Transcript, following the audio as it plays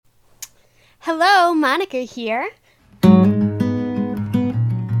Hello, Monica here.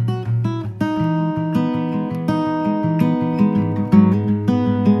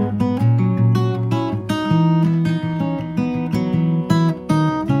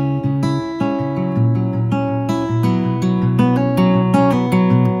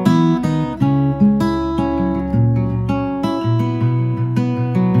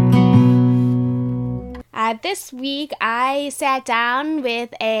 This week I sat down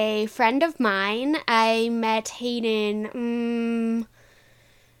with a friend of mine. I met Hayden,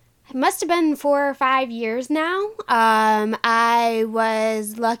 it must have been 4 or 5 years now. I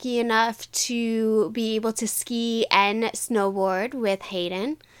was lucky enough to be able to ski and snowboard with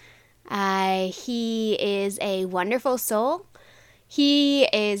Hayden. He is a wonderful soul. He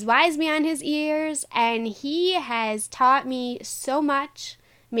is wise beyond his years, and he has taught me so much,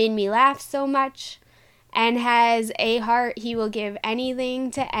 made me laugh so much, and has a heart. He will give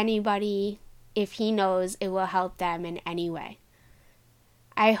anything to anybody if he knows it will help them in any way.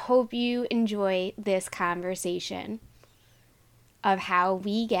 I hope you enjoy this conversation of how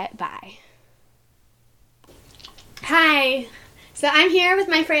we get by. Hi. So I'm here with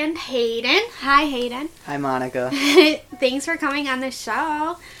my friend Hayden. Hi, Hayden. Hi, Monica. Thanks for coming on the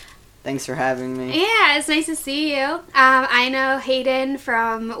show. Thanks for having me. Yeah, it's nice to see you. I know Hayden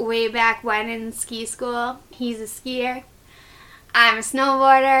from way back when in ski school. He's a skier. I'm a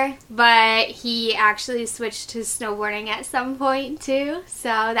snowboarder, but he actually switched to snowboarding at some point too, so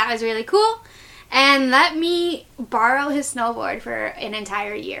that was really cool. And let me borrow his snowboard for an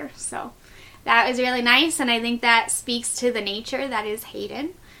entire year, so that was really nice, and I think that speaks to the nature that is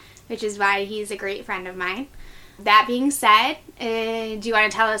Hayden, which is why he's a great friend of mine. That being said, do you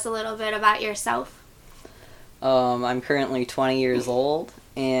want to tell us a little bit about yourself? I'm currently 20 years old,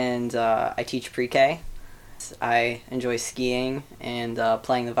 and I teach pre-K. I enjoy skiing and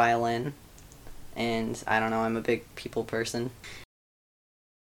playing the violin, and I don't know, I'm a big people person.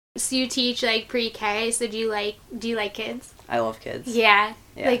 So you teach like pre-K, so do you like kids? I love kids. Yeah.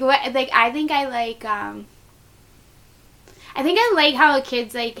 Like what? Like I think I like how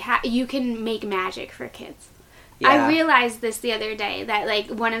kids you can make magic for kids. Yeah. I realized this the other day, that like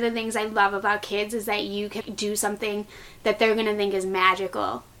one of the things I love about kids is that you can do something that they're going to think is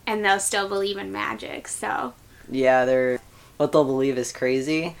magical and they'll still believe in magic. So yeah, what they'll believe is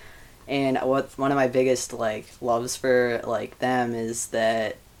crazy. And one of my biggest like loves for like them is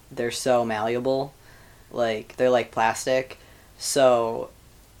that they're so malleable. Like they're like plastic. So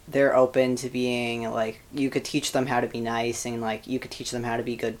they're open to being like, you could teach them how to be nice, and like you could teach them how to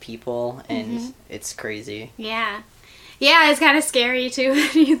be good people, and it's crazy. Yeah, it's kind of scary too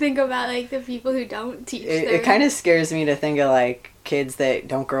when you think about like the people who don't teach it kind of scares me to think of like kids that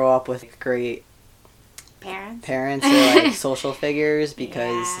don't grow up with great parents or like social figures,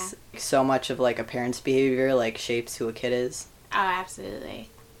 because so much of like a parent's behavior like shapes who a kid is. Oh, absolutely.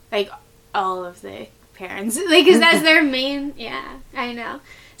 Like all of the parents, like, because that's their main. Yeah, I know.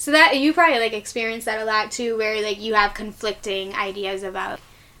 So that you probably like experience that a lot too, where like you have conflicting ideas about,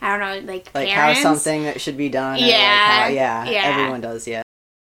 I don't know, like parents. How something that should be done. Yeah, or like how, everyone does. Yeah.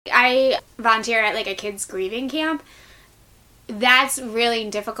 I volunteer at like a kids grieving camp. That's really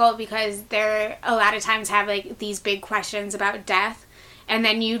difficult because they're a lot of times have like these big questions about death, and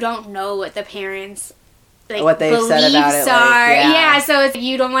then you don't know what the parents like what they've said about it. Like, so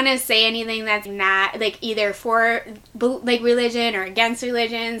you don't want to say anything that's not like either for like religion or against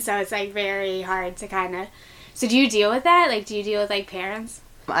religion. So it's like very hard to kind of. So do you deal with that? Like, do you deal with like parents?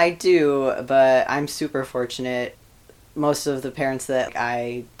 I do, but I'm super fortunate. Most of the parents that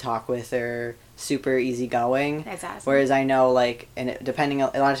I talk with are super easygoing. That's awesome. Whereas I know like, and depending, a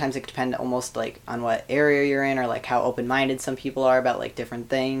lot of times it can depend almost like on what area you're in, or like how open-minded some people are about like different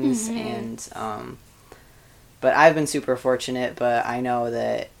things. And but I've been super fortunate, but I know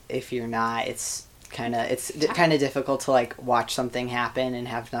that if you're not, it's kind of difficult to like watch something happen and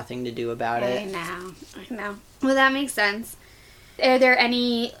have nothing to do about it. I know. Well, that makes sense. Are there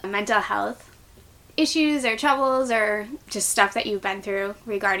any mental health issues or troubles or just stuff that you've been through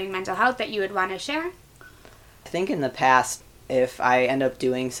regarding mental health that you would want to share? I think in the past, if I end up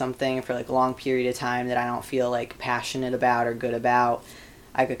doing something for like a long period of time that I don't feel like passionate about or good about,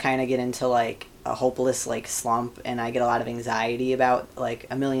 I could kind of get into like a hopeless like slump, and I get a lot of anxiety about like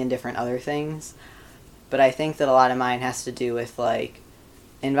a million different other things. But I think that a lot of mine has to do with like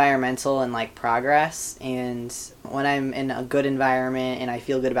environmental and like progress, and when I'm in a good environment and I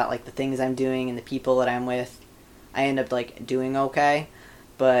feel good about like the things I'm doing and the people that I'm with, I end up like doing okay.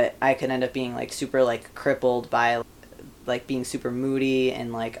 But I could end up being like super like crippled by like being super moody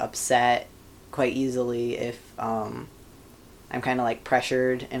and like upset quite easily if I'm kind of like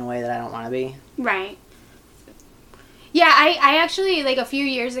pressured in a way that I don't want to be. Right. Yeah, I actually, like, a few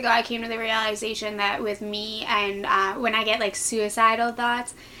years ago, I came to the realization that with me and when I get, like, suicidal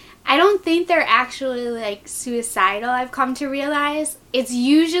thoughts, I don't think they're actually, like, suicidal, I've come to realize. It's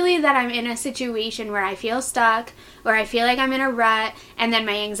usually that I'm in a situation where I feel stuck, or I feel like I'm in a rut, and then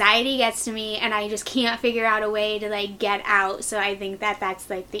my anxiety gets to me, and I just can't figure out a way to, like, get out. So I think that that's,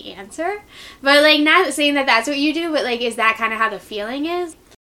 like, the answer. But, like, not saying that that's what you do, but, like, is that kind of how the feeling is?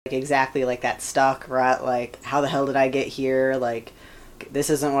 Like, exactly, like, that stuck rut, like, how the hell did I get here? Like,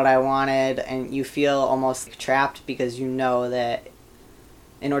 this isn't what I wanted, and you feel almost like, trapped because you know that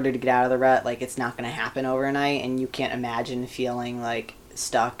in order to get out of the rut, like, it's not going to happen overnight, and you can't imagine feeling, like,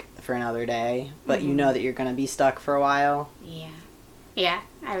 stuck for another day, but you know that you're going to be stuck for a while. Yeah. Yeah,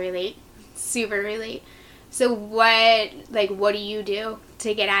 I relate. Super relate. So what do you do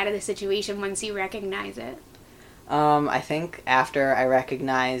to get out of the situation once you recognize it? I think after I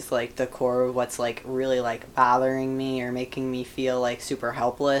recognize, like, the core of what's, like, really, like, bothering me or making me feel, like, super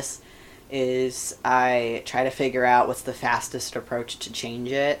helpless is I try to figure out what's the fastest approach to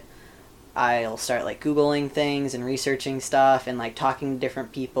change it. I'll start, like, Googling things and researching stuff and, like, talking to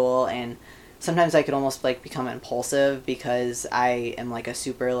different people, and sometimes I could almost, like, become impulsive because I am, like, a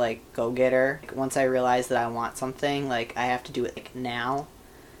super, like, go-getter. Like, once I realize that I want something, like, I have to do it, like, now,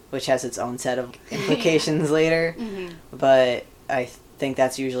 which has its own set of implications later. But I think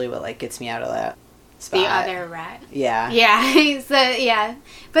that's usually what, like, gets me out of that spot. The other rut. Yeah. Yeah. So, yeah.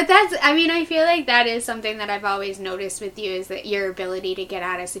 But that's, I mean, I feel like that is something that I've always noticed with you, is that your ability to get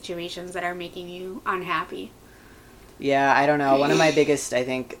out of situations that are making you unhappy. Yeah, I don't know. One of my biggest, I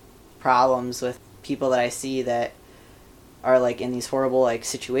think, problems with people that I see that are, like, in these horrible, like,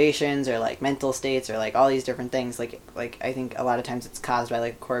 situations or, like, mental states or, like, all these different things, like I think a lot of times it's caused by,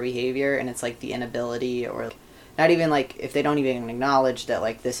 like, core behavior, and it's, like, the inability, or not even, like, if they don't even acknowledge that,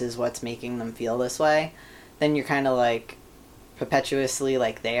 like, this is what's making them feel this way, then you're kind of, like, perpetuously,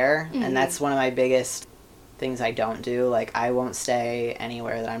 like, there, and that's one of my biggest things I don't do. Like, I won't stay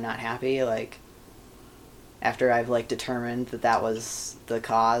anywhere that I'm not happy, like, after I've, like, determined that that was the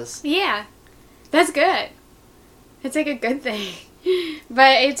cause. Yeah. That's good. It's, like, a good thing.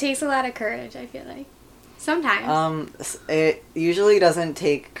 But it takes a lot of courage, I feel like. Sometimes. It usually doesn't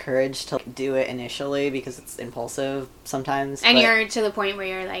take courage to do it initially because it's impulsive sometimes. And you're to the point where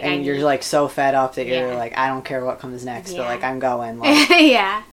you're like... And you're, like, so fed up that you're like, I don't care what comes next, but, like, I'm going. Like,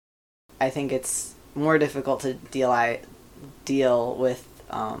 yeah. I think it's more difficult to deal with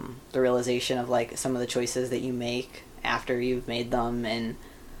the realization of, like, some of the choices that you make after you've made them, and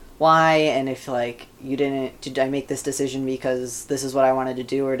why, and if, like, did I make this decision because this is what I wanted to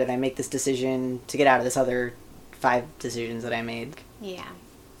do, or did I make this decision to get out of this other 5 decisions that I made? Yeah.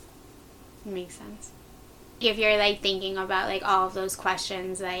 Makes sense. If you're, like, thinking about, like, all of those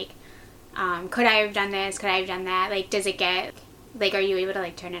questions, like, could I have done this, could I have done that, like, does it get, like, are you able to,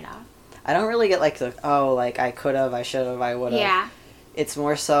 like, turn it off? I don't really get, like, like, I could have, I should have, I would have. Yeah. It's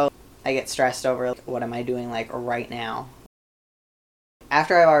more so I get stressed over, like, what am I doing, like, right now?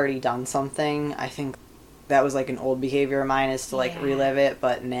 After I've already done something, I think that was, like, an old behavior of mine, is to, like, relive it,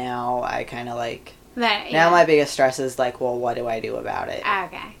 but now I kind of, like... Now my biggest stress is, like, well, what do I do about it?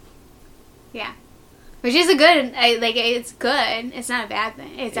 Okay. Yeah. Which is a good... like, it's good. It's not a bad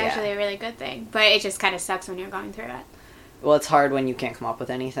thing. It's actually a really good thing. But it just kind of sucks when you're going through it. Well, it's hard when you can't come up with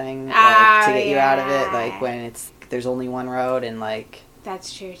anything, like, to get you out of it. Like, when there's only one road, and, like...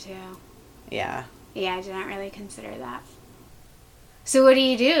 That's true, too. Yeah. Yeah, I didn't really consider that. So what do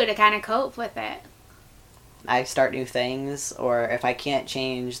you do to kind of cope with it? I start new things, or if I can't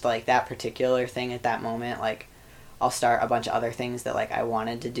change, like, that particular thing at that moment, like, I'll start a bunch of other things that, like, I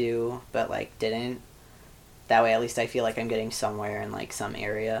wanted to do, but, like, didn't. That way, at least I feel like I'm getting somewhere in, like, some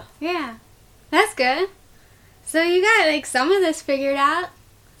area. Yeah. That's good. So you got, like, some of this figured out.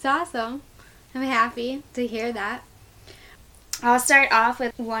 It's awesome. I'm happy to hear that. I'll start off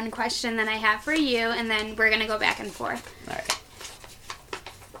with one question that I have for you, and then we're going to go back and forth. All right.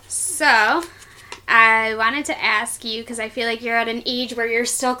 So, I wanted to ask you, because I feel like you're at an age where you're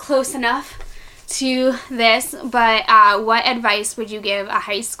still close enough to this, but what advice would you give a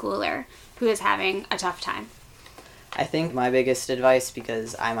high schooler who is having a tough time? I think my biggest advice,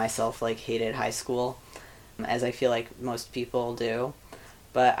 because I myself, like, hated high school, as I feel like most people do,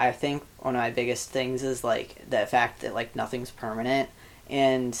 but I think one of my biggest things is, like, the fact that, like, nothing's permanent,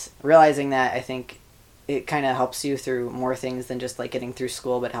 and realizing that, I think it kind of helps you through more things than just, like, getting through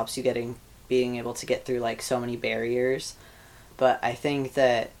school, but helps you being able to get through, like, so many barriers. But I think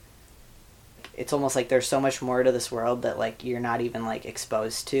that it's almost like there's so much more to this world that, like, you're not even, like,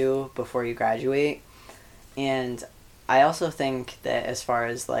 exposed to before you graduate. And I also think that as far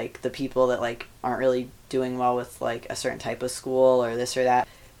as like the people that like aren't really doing well with like a certain type of school or this or that,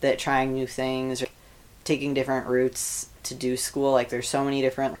 that trying new things or taking different routes to do school, like there's so many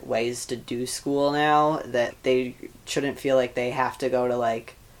different ways to do school now that they shouldn't feel like they have to go to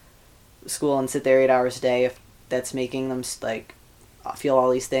like school and sit there 8 hours a day if that's making them like feel all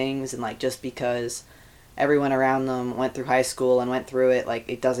these things. And like just because everyone around them went through high school and went through it, like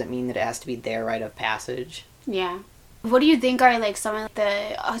it doesn't mean that it has to be their rite of passage. Yeah. What do you think are like some of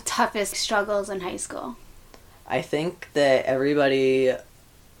the toughest struggles in high school? I think that everybody,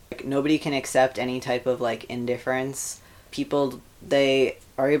 like, nobody can accept any type of like indifference. People, they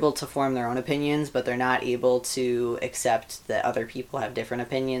are able to form their own opinions, but they're not able to accept that other people have different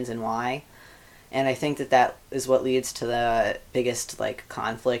opinions and why. And I think that that is what leads to the biggest like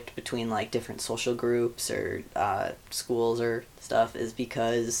conflict between like different social groups or schools or stuff, is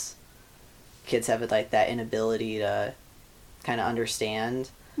because kids have like that inability to kind of understand.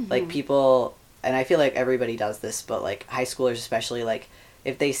 Like people, and I feel like everybody does this, but like high schoolers especially, like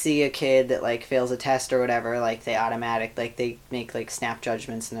if they see a kid that like fails a test or whatever, like they make like snap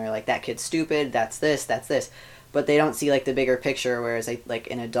judgments and they're like, that kid's stupid, that's this, but they don't see like the bigger picture. Whereas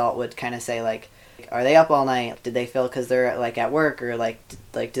like an adult would kind of say like, are they up all night? Did they fail because they're like at work, or like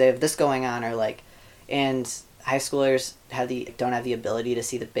do they have this going on, or like, and high schoolers don't have the ability to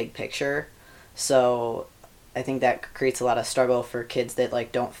see the big picture. So I think that creates a lot of struggle for kids that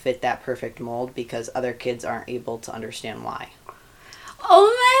like don't fit that perfect mold, because other kids aren't able to understand why. Oh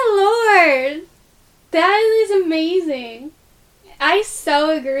my lord! That is amazing. I so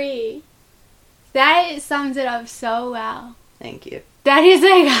agree. That sums it up so well. Thank you. That is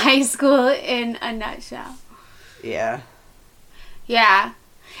like high school in a nutshell. Yeah. Yeah.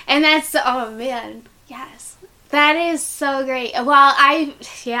 And that's, oh man, yes. That is so great. Well, I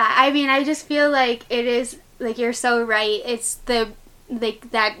mean, I just feel like it is, like, you're so right. It's that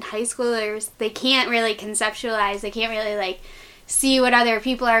high schoolers, they can't really conceptualize, they can't really, like, see what other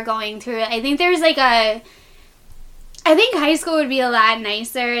people are going through. I think there's, like, I think high school would be a lot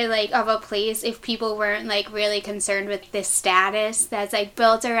nicer, like, of a place if people weren't, like, really concerned with this status that's, like,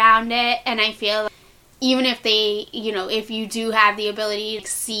 built around it. And I feel like even if they, you know, if you do have the ability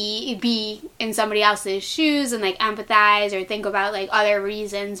to be in somebody else's shoes and, like, empathize or think about, like, other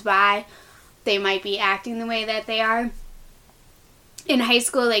reasons why they might be acting the way that they are. In high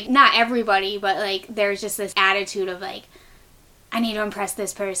school, like, not everybody, but, like, there's just this attitude of, like, I need to impress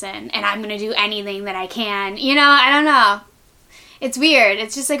this person, and I'm going to do anything that I can. You know, I don't know. It's weird.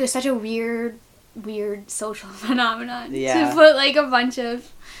 It's just, like, such a weird social phenomenon. Yeah. To put, like, a bunch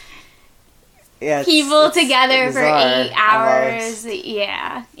of people together bizarre. For 8 hours.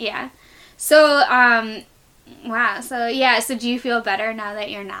 Yeah. So, wow. So, yeah. So, do you feel better now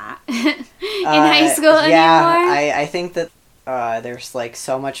that you're not in high school anymore? Yeah, I think that there's, like,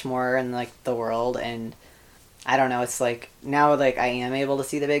 so much more in, like, the world, and I don't know, it's like, now, like, I am able to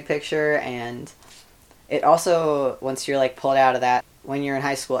see the big picture, and it also, once you're, like, pulled out of that, when you're in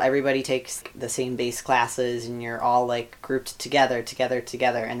high school, everybody takes the same base classes, and you're all, like, grouped together,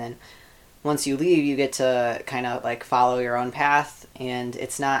 and then once you leave, you get to kind of, like, follow your own path, and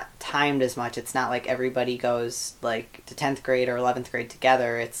it's not timed as much. It's not like everybody goes, like, to 10th grade or 11th grade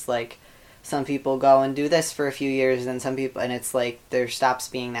together. It's, like, some people go and do this for a few years, and then some people, and it's, like, there stops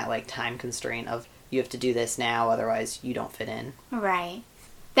being that, like, time constraint of, you have to do this now, otherwise you don't fit in. Right.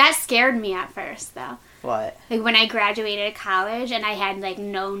 That scared me at first, though. What? Like, when I graduated college and I had, like,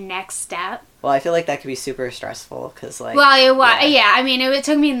 no next step. Well, I feel like that could be super stressful, because, like... Well, it was, yeah. I mean, it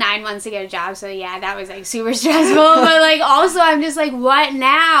took me 9 months to get a job, so, yeah, that was, like, super stressful. But, like, also, I'm just like, what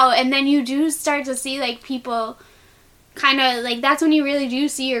now? And then you do start to see, like, people kind of, like, that's when you really do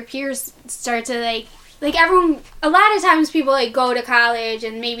see your peers start to, like, everyone, a lot of times people, like, go to college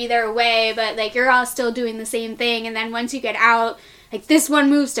and maybe they're away, but, like, you're all still doing the same thing. And then once you get out, like, this one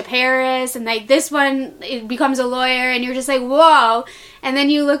moves to Paris, and, like, this one, it becomes a lawyer, and you're just like, whoa. And then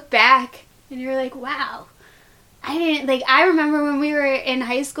you look back and you're like, wow. I remember when we were in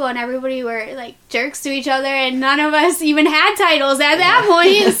high school and everybody were, like, jerks to each other, and none of us even had titles at that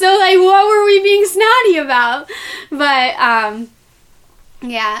point. So, like, what were we being snotty about? But,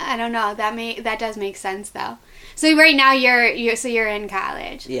 yeah, I don't know. That does make sense, though. So right now you're in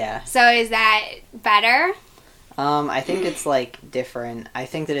college. Yeah. So is that better? I think it's, like, different. I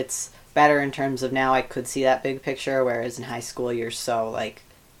think that it's better in terms of now I could see that big picture, whereas in high school you're so, like,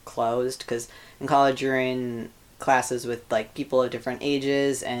 closed, because in college you're in classes with, like, people of different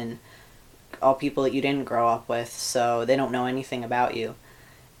ages and all people that you didn't grow up with, so they don't know anything about you.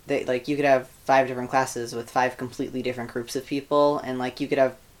 Like, you could have 5 different classes with 5 completely different groups of people, and, like, you could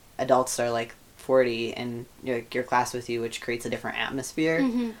have adults that are, like, 40 in your class with you, which creates a different atmosphere.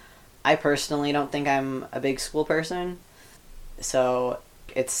 Mm-hmm. I personally don't think I'm a big school person, so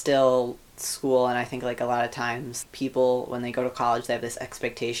it's still school, and I think like a lot of times people, when they go to college, they have this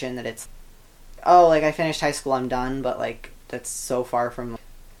expectation that it's, oh, like I finished high school, I'm done, but like that's so far from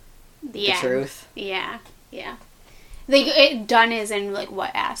the truth. Yeah. Like, it done is in, like,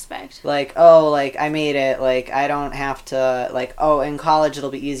 what aspect? Like, oh, like, I made it, like, I don't have to, like, oh, in college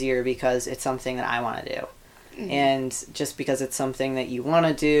it'll be easier because it's something that I want to do. Mm-hmm. And just because it's something that you want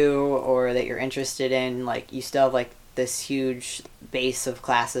to do or that you're interested in, like, you still have, like, this huge base of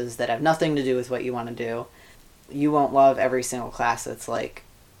classes that have nothing to do with what you want to do. You won't love every single class that's, like,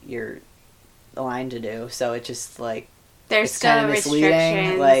 you're aligned to do. So it just, like, there's still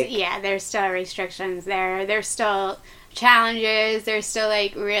restrictions. Like, yeah, there's still restrictions there. There's still challenges. There's still,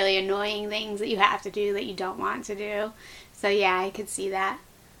 like, really annoying things that you have to do that you don't want to do. So, yeah, I could see that.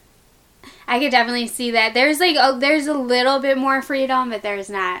 I could definitely see that. There's, like, there's a little bit more freedom, but there's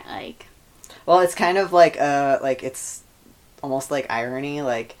not, like... Well, it's kind of like, it's almost like irony.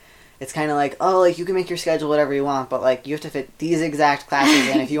 Like, it's kind of like, oh, like, you can make your schedule whatever you want, but, like, you have to fit these exact classes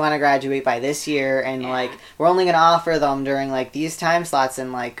in if you want to graduate by this year, and, like, we're only going to offer them during, like, these time slots,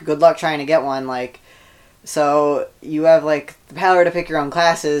 and, like, good luck trying to get one, like, so you have, like, the power to pick your own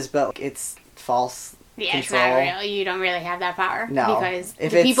classes, but like, it's false control. It's not real. You don't really have that power. No. Because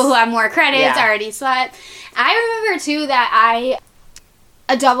the people who have more credits already sweat. I remember, too, that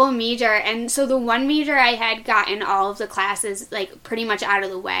a double major, and so the one major I had gotten all of the classes, like, pretty much out of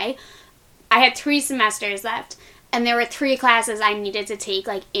the way. I had 3 semesters left, and there were 3 classes I needed to take,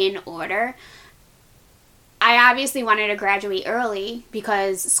 like, in order. I obviously wanted to graduate early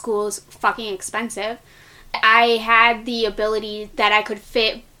because school's fucking expensive. I had the ability that I could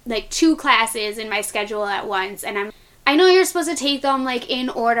fit, like, 2 classes in my schedule at once, and I know you're supposed to take them, like, in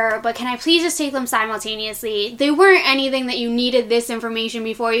order, but can I please just take them simultaneously? They weren't anything that you needed this information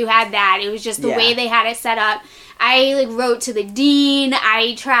before you had that. It was just the way they had it set up. I, like, wrote to the dean.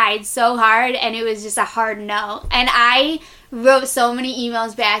 I tried so hard, and it was just a hard no. And I wrote so many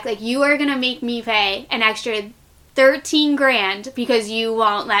emails back, like, you are going to make me pay an extra $13,000 because you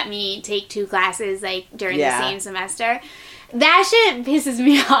won't let me take 2 classes, like, during the same semester. That shit pisses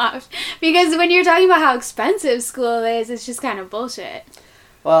me off. Because when you're talking about how expensive school is, it's just kind of bullshit.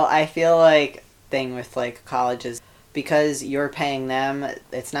 Well, I feel like thing with, like, colleges, because you're paying them,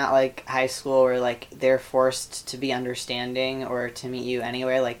 it's not like high school where, like, they're forced to be understanding or to meet you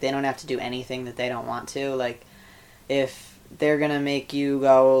anywhere. Like, they don't have to do anything that they don't want to. Like, if they're gonna make you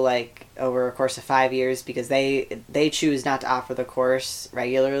go, like, over a course of 5 years because they choose not to offer the course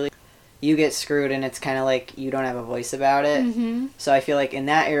regularly, you get screwed, and it's kind of like you don't have a voice about it. Mm-hmm. So I feel like in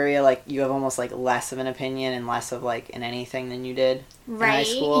that area, like, you have almost, like, less of an opinion and less of, like, in anything than you did in high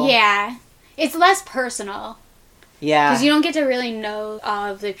school. Yeah. It's less personal. Yeah. Because you don't get to really know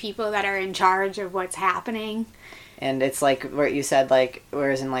all of the people that are in charge of what's happening. And it's like what you said, like,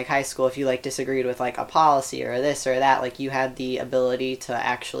 whereas in, like, high school, if you, like, disagreed with, like, a policy or this or that, like, you had the ability to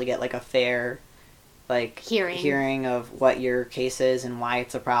actually get, like, a fair, like, hearing of what your case is and why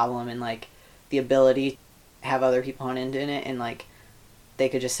it's a problem, and, like, the ability to have other people hone into it, and, like, they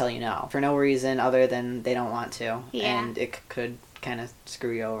could just tell you no for no reason other than they don't want to. Yeah. And it could kind of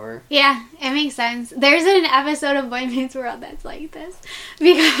screw you over. Yeah, it makes sense. There's an episode of Boy Meets World that's like this.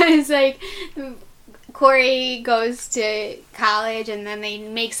 Because, like, Corey goes to college and then they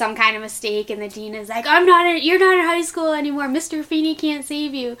make some kind of mistake and the dean is like, you're not in high school anymore. Mr. Feeney can't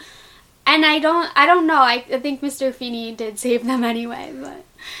save you. And I don't know. I think Mr. Feeney did save them anyway, but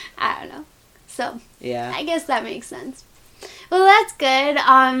I don't know. So, yeah, I guess that makes sense. Well, that's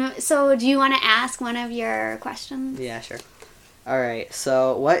good. So do you want to ask one of your questions? Yeah, sure. All right.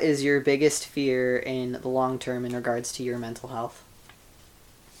 So what is your biggest fear in the long term in regards to your mental health?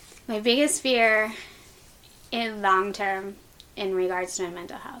 My biggest fear in long term in regards to my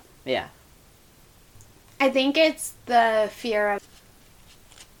mental health? Yeah. I think it's the fear of,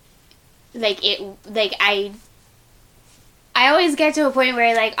 I always get to a point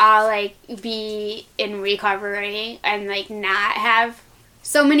where, like, I'll, like, be in recovery and, like, not have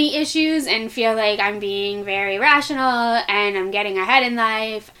so many issues and feel like I'm being very rational and I'm getting ahead in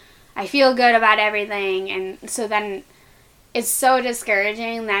life. I feel good about everything, and so then it's so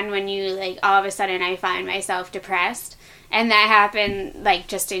discouraging then when you, like, all of a sudden I find myself depressed. And that happened, like,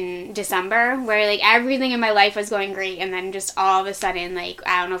 just in December, where, like, everything in my life was going great, and then just all of a sudden, like,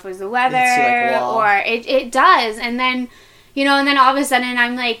 I don't know if it was the weather, or it does, and then, you know, and then all of a sudden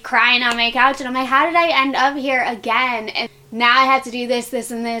I'm, like, crying on my couch, and I'm like, how did I end up here again? And now I have to do this,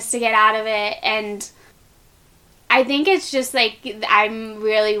 and this to get out of it, and I think it's just, like, I'm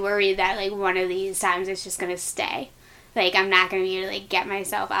really worried that, like, one of these times it's just going to stay. Like, I'm not going to be able to, like, get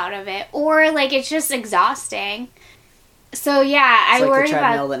myself out of it. Or, like, it's just exhausting. So, yeah, I worry about... It's like the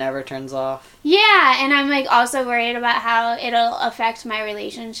treadmill that never turns off. Yeah, and I'm, like, also worried about how it'll affect my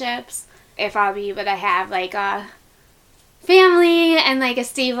relationships. If I'll be able to have, like, a family and, like, a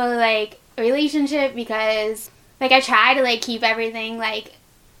stable, like, relationship. Because, like, I try to, like, keep everything, like,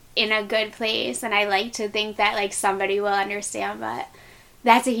 in a good place, and I like to think that, like, somebody will understand, but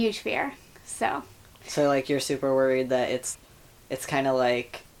that's a huge fear. So like, you're super worried that it's kind of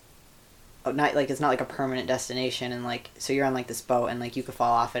like not like, it's not like a permanent destination, and like, so you're on like this boat and like you could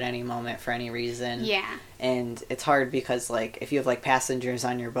fall off at any moment for any reason. Yeah. And it's hard because like if you have like passengers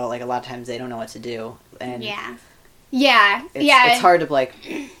on your boat, like a lot of times they don't know what to do, and it's hard to like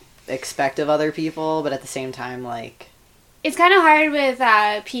expect of other people, but at the same time, like, it's kind of hard with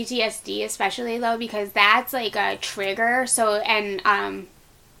PTSD, especially, though, because that's, like, a trigger. So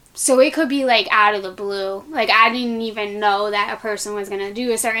it could be, like, out of the blue. Like, I didn't even know that a person was going to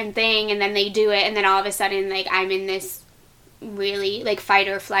do a certain thing, and then they do it, and then all of a sudden, like, I'm in this really, like, fight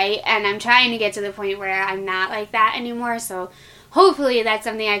or flight, and I'm trying to get to the point where I'm not like that anymore, so hopefully that's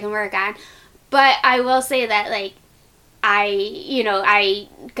something I can work on. But I will say that, like, I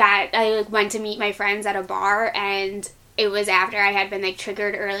went to meet my friends at a bar, and it was after I had been, like,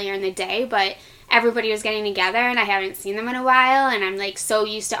 triggered earlier in the day, but everybody was getting together, and I haven't seen them in a while, and I'm, like, so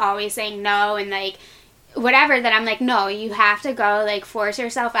used to always saying no, and, like, whatever, that I'm like, no, you have to go, like, force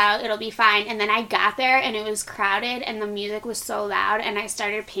yourself out, it'll be fine. And then I got there, and it was crowded, and the music was so loud, and I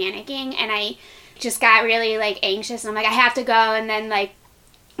started panicking, and I just got really, like, anxious, and I'm like, I have to go, and then, like,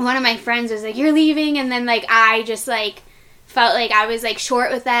 one of my friends was like, you're leaving, and then, like, I just, like, felt like I was, like,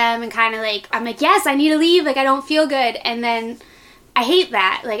 short with them, and kind of, like, I'm like, yes, I need to leave, like, I don't feel good, and then I hate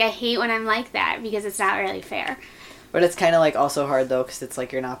that. Like, I hate when I'm like that, because it's not really fair. But it's kind of, like, also hard, though, because it's,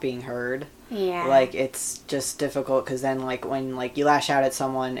 like, you're not being heard. Yeah. Like, it's just difficult, because then, like, when, like, you lash out at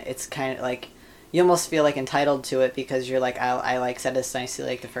someone, it's kind of, like, you almost feel, like, entitled to it, because you're, like, I like, said this nicely,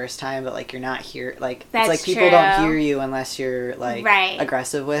 like, the first time, but, like, you're not here, like, That's it's, like, people true. don't hear you unless you're, like,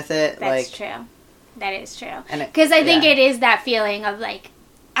 aggressive with it. That's like, true. That is true. Because I think it is that feeling of, like,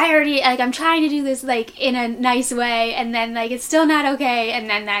 I already, like, I'm trying to do this, like, in a nice way, and then, like, it's still not okay, and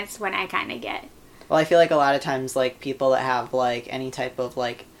then that's when I kind of get... Well, I feel like a lot of times, like, people that have, like, any type of,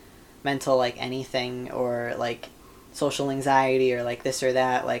 like, mental, like, anything, or, like, social anxiety, or, like, this or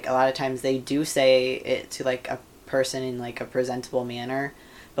that, like, a lot of times they do say it to, like, a person in, like, a presentable manner,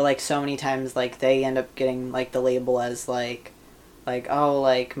 but, like, so many times, like, they end up getting, like, the label as, like, oh,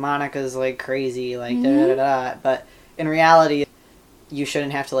 like, Monica's, like, crazy, like, da-da-da-da, but in reality, you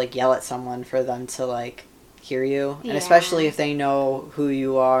shouldn't have to, like, yell at someone for them to, like, hear you, and especially if they know who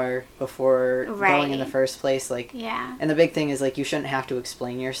you are before going in the first place, like, and the big thing is, like, you shouldn't have to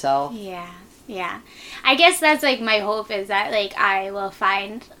explain yourself. Yeah. I guess that's, like, my hope is that, like, I will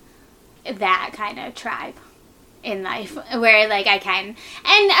find that kind of tribe in life where, like, I can. And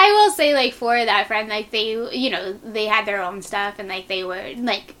I will say, like, for that friend, like, they, you know, they had their own stuff, and, like, they were,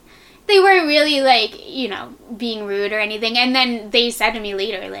 like, they weren't really, like, you know, being rude or anything. And then they said to me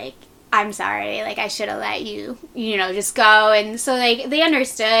later, like, I'm sorry, like, I should have let you, you know, just go. And so, like, they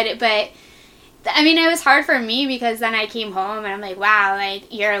understood, but I mean, it was hard for me, because then I came home and I'm like, wow,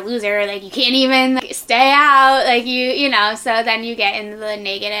 like, you're a loser, like, you can't even, like, stay out, like, you know, so then you get into the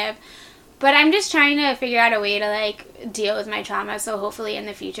negative. But I'm just trying to figure out a way to, like, deal with my trauma, so hopefully in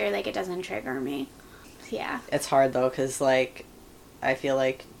the future, like, it doesn't trigger me. Yeah. It's hard, though, because, like, I feel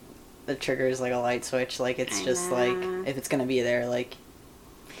like the trigger is, like, a light switch. Like, it's just, like, if it's gonna be there, like...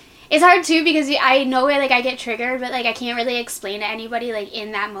 It's hard, too, because I know where, like, I get triggered, but, like, I can't really explain to anybody, like,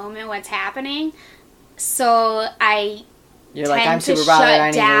 in that moment what's happening. So You're like, I'm super bothered,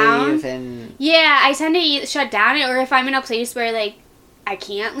 I need to leave, and... Yeah, I tend to shut down, or if I'm in a place where, like, I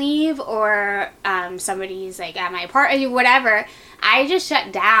can't leave, or somebody's, like, at my apartment, whatever, I just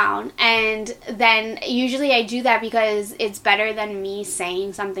shut down. And then usually I do that because it's better than me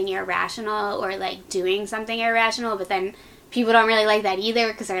saying something irrational or, like, doing something irrational. But then people don't really like that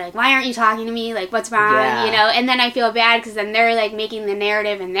either, because they're like, why aren't you talking to me? Like, what's wrong? You know? And then I feel bad, because then they're, like, making the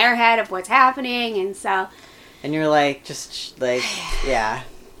narrative in their head of what's happening. And so... And you're like, just, like, yeah.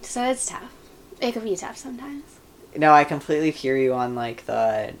 So it's tough. It could be tough sometimes. No, I completely hear you on, like,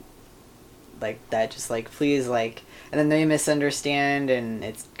 the, like, that just, like, please, like, and then they misunderstand, and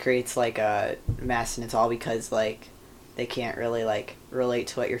it creates, like, a mess, and it's all because, like, they can't really, like, relate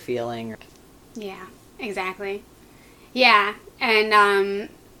to what you're feeling. Yeah, exactly. Yeah, and,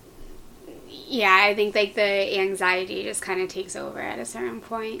 yeah, I think, like, the anxiety just kind of takes over at a certain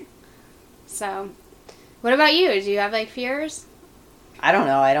point. So, What about you? Do you have, like, fears? I don't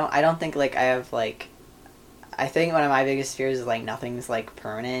know. I don't think, like, I have, like... I think one of my biggest fears is, like, nothing's, like,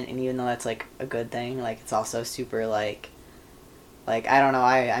 permanent. And even though that's, like, a good thing, like, it's also super, like, I don't know.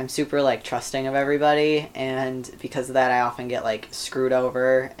 I'm super, like, trusting of everybody. And because of that, I often get, like, screwed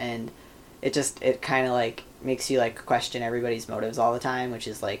over. And it kind of, like, makes you, like, question everybody's motives all the time, which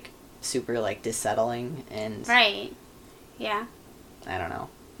is, like, super, like, dissettling. And... Right. Yeah. I don't know.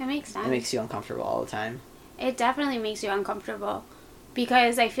 That makes sense. It makes you uncomfortable all the time. It definitely makes you uncomfortable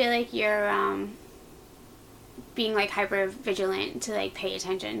because I feel like you're being, like, hyper vigilant to, like, pay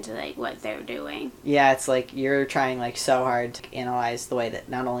attention to, like, what they're doing. Yeah, it's like you're trying, like, so hard to analyze the way that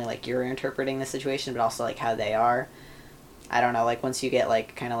not only, like, you're interpreting the situation, but also, like, how they are. I don't know, like, once you get,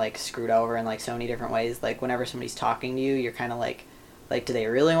 like, kind of, like, screwed over in, like, so many different ways, like, whenever somebody's talking to you, you're kind of, like, do they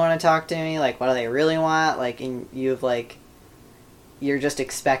really want to talk to me? Like, what do they really want? Like, and you've, like... You're just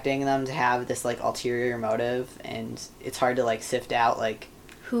expecting them to have this, like, ulterior motive, and it's hard to, like, sift out, like...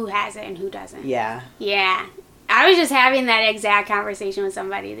 Who has it and who doesn't. Yeah. Yeah. I was just having that exact conversation with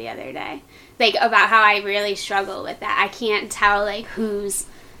somebody the other day. Like, about how I really struggle with that. I can't tell, like, who's...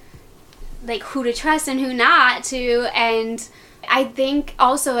 Like, who to trust and who not to, and I think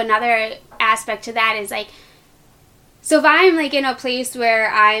also another aspect to that is, like... So if I'm, like, in a place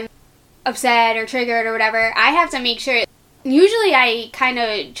where I'm upset or triggered or whatever, I have to make sure... Usually I kind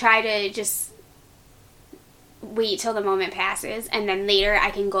of try to just wait till the moment passes, and then later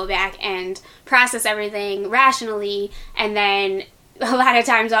I can go back and process everything rationally, and then a lot of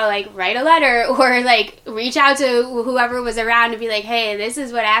times I'll, like, write a letter or, like, reach out to whoever was around to be like, hey, this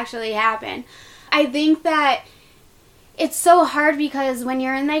is what actually happened. I think that it's so hard because when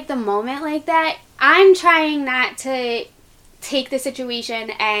you're in, like, the moment like that, I'm trying not to take the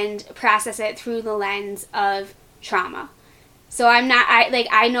situation and process it through the lens of trauma. So I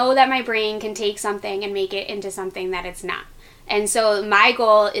know that my brain can take something and make it into something that it's not. And so my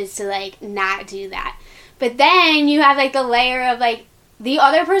goal is to, like, not do that. But then you have, like, the layer of, like, the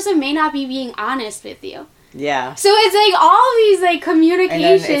other person may not be being honest with you. Yeah. So it's, like, all these, like, communication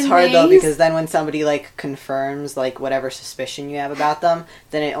And then it's hard, things. though, because then when somebody, like, confirms, like, whatever suspicion you have about them,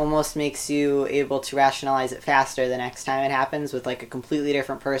 then it almost makes you able to rationalize it faster the next time it happens with, like, a completely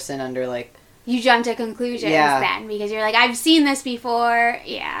different person under, like... You jump to conclusions then, because you're like, I've seen this before,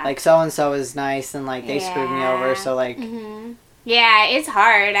 yeah. Like, so-and-so is nice, and, like, they screwed me over, so, like... Mm-hmm. Yeah, it's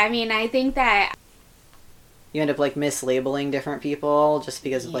hard. I mean, I think that... You end up, like, mislabeling different people just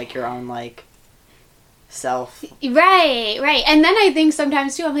because of, like, your own, like, self. Right. And then I think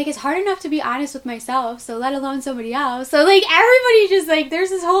sometimes, too, I'm like, it's hard enough to be honest with myself, so let alone somebody else. So, like, everybody just, like, there's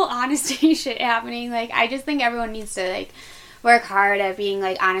this whole honesty shit happening. Like, I just think everyone needs to, like... work hard at being,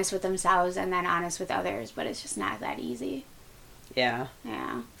 like, honest with themselves and then honest with others, but it's just not that easy. Yeah.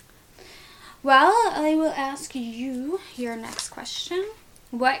 Yeah. Well, I will ask you your next question.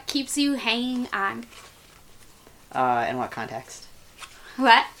 What keeps you hanging on? In what context?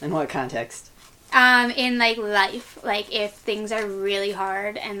 What? In what context? In, like, life. Like, if things are really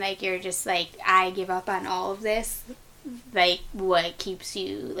hard and, like, you're just, like, I give up on all of this, like, what keeps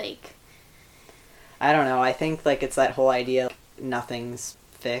you, like... I don't know. I think, like, it's that whole idea nothing's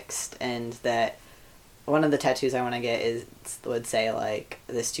fixed, and that one of the tattoos I want to get would say, like,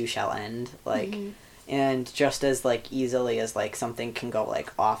 this too shall end. Like, and just as, like, easily as, like, something can go,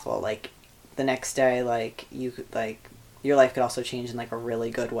 like, awful, like, the next day, like, you could, like, your life could also change in, like, a really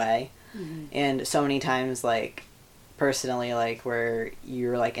good way. Mm-hmm. And so many times, like, personally, like, where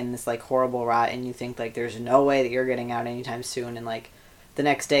you're, like, in this, like, horrible rut, and you think, like, there's no way that you're getting out anytime soon, and, like, the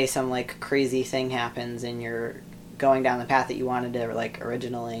next day some, like, crazy thing happens and you're going down the path that you wanted to, like,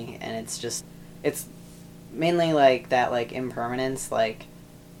 originally, and it's mainly, like, that, like, impermanence, like,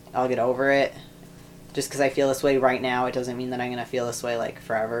 I'll get over it. Just because I feel this way right now, it doesn't mean that I'm going to feel this way, like,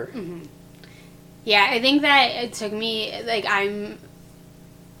 forever. Mm-hmm. Yeah, I think that it took me, like,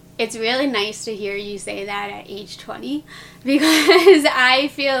 it's really nice to hear you say that at age 20, because I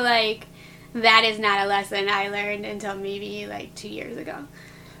feel like that is not a lesson I learned until maybe, like, 2 years ago.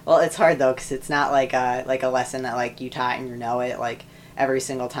 Well, it's hard, though, because it's not, like a lesson that, like, you taught and you know it. Like, every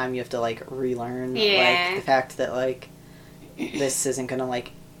single time you have to, like, relearn, like, the fact that, like, this isn't going to,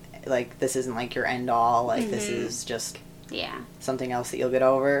 like, this isn't, like, your end-all. Like, this is just something else that you'll get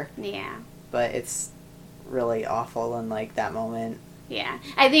over. Yeah. But it's really awful in, like, that moment. Yeah.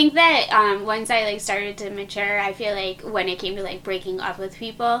 I think that once I, like, started to mature, I feel like when it came to, like, breaking up with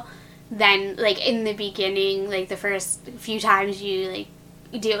people... Then, like, in the beginning, like, the first few times you, like,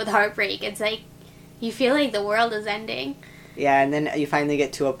 deal with heartbreak, it's like, you feel like the world is ending. Yeah, and then you finally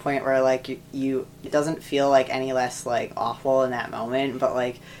get to a point where, like, you it doesn't feel, like, any less, like, awful in that moment, but,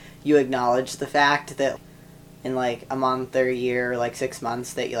 like, you acknowledge the fact that, in like a month or a year or like 6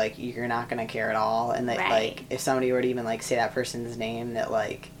 months that you're not gonna care at all, and that like if somebody were to even like say that person's name, that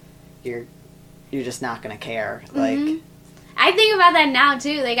like you're just not gonna care. Like I think about that now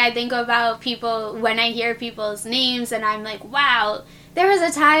too. Like I think about people when I hear people's names, and I'm like, wow, there was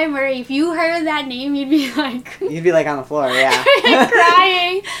a time where if you heard that name, you'd be like on the floor, yeah,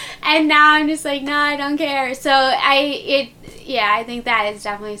 crying, and now I'm just like, no, I don't care. So I think that is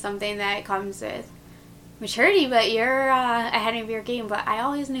definitely something that comes with maturity. But you're ahead of your game. But I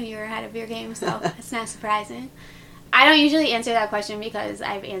always knew you were ahead of your game, so it's not surprising. I don't usually answer that question because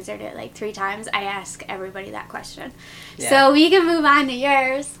I've answered it like 3 times. I ask everybody that question. Yeah. So we can move on to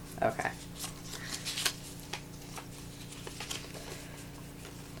yours. Okay.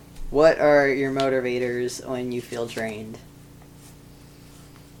 What are your motivators when you feel drained?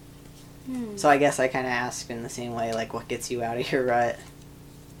 So I guess I kind of asked in the same way, like, what gets you out of your rut?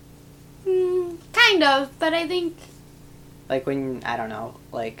 Kind of, but I think... Like when, I don't know,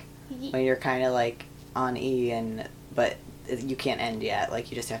 like, when you're kind of, like, on E, but you can't end yet. Like,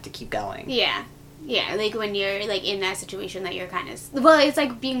 you just have to keep going. Yeah. Yeah, like when you're, like, in that situation that you're kind of... Well, it's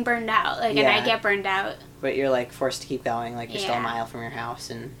like being burned out. Like, yeah. And I get burned out. But you're, like, forced to keep going. Like, you're still a mile from your house,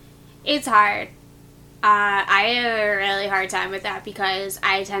 and... It's hard. I have a really hard time with that because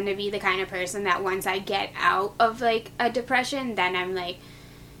I tend to be the kind of person that once I get out of, like, a depression, then I'm, like,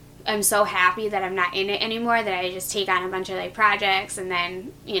 I'm so happy that I'm not in it anymore that I just take on a bunch of, like, projects and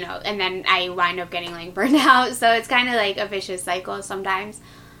then, you know, and then I wind up getting, like, burned out. So it's kind of, like, a vicious cycle sometimes.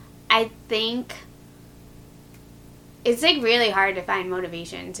 I think it's, like, really hard to find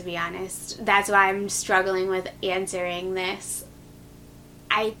motivation, to be honest. That's why I'm struggling with answering this.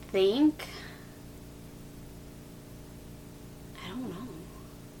 I think...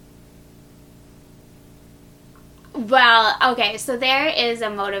 Well, okay, so there is a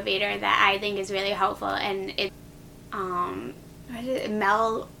motivator that I think is really helpful, and it's, what is it,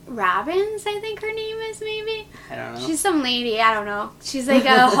 Mel Robbins, I think her name is, maybe? I don't know. She's some lady, I don't know. She's like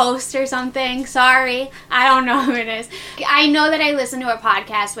a host or something, sorry. I don't know who it is. I know that I listened to a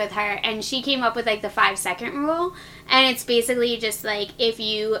podcast with her, and she came up with, like, the 5-second rule, and it's basically just, like, if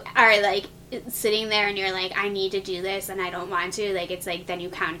you are, like, sitting there and you're like, I need to do this and I don't want to, like, it's like, then you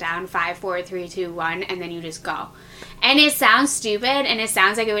count down 5, 4, 3, 2, 1, and then you just go. And it sounds stupid and it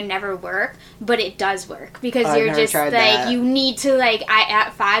sounds like it would never work, but it does work because you're just like, that. You need to, like,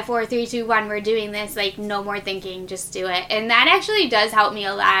 at 5, 4, 3, 2, 1, we're doing this, like, no more thinking, just do it. And that actually does help me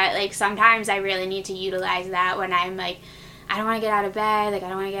a lot. Like, sometimes I really need to utilize that when I'm like, I don't want to get out of bed, like, I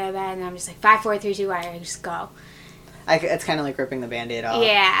don't want to get out of bed, and I'm just like, 5, 4, 3, 2, 1, I just go. It's kind of like ripping the Band-Aid off.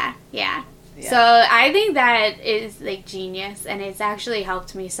 Yeah. So I think that is, like, genius, and it's actually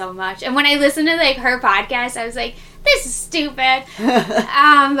helped me so much. And when I listened to, like, her podcast, I was like, this is stupid.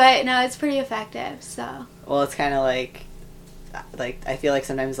 But no, it's pretty effective, so. Well, it's kind of like, I feel like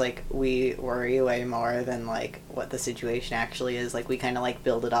sometimes, like, we worry way more than, like, what the situation actually is. Like, we kind of, like,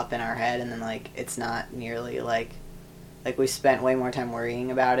 build it up in our head, and then, like, it's not nearly, like, we spent way more time worrying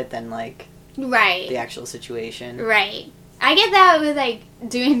about it than, like, right, the actual situation. Right. I get that with, like,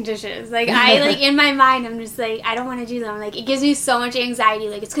 doing dishes. Like, I, like, in my mind, I'm just like, I don't want to do them. Like, it gives me so much anxiety.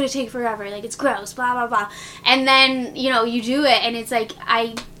 Like, it's going to take forever. Like, it's gross, blah, blah, blah. And then, you know, you do it, and it's like,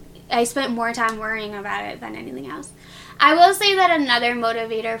 I spent more time worrying about it than anything else. I will say that another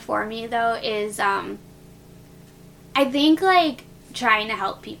motivator for me, though, is, I think, like, trying to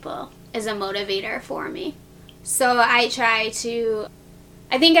help people is a motivator for me. So I try to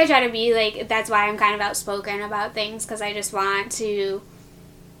be, like, that's why I'm kind of outspoken about things, because I just want to,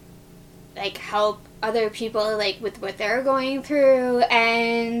 like, help other people, like, with what they're going through,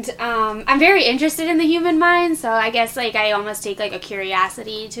 and I'm very interested in the human mind, so I guess, like, I almost take, like, a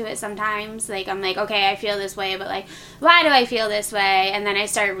curiosity to it sometimes. Like, I'm like, okay, I feel this way, but, like, why do I feel this way? And then I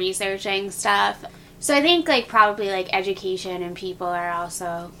start researching stuff. So I think, like, probably, like, education and people are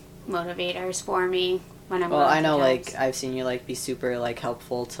also motivators for me. Well, I know, like, I've seen you, like, be super, like,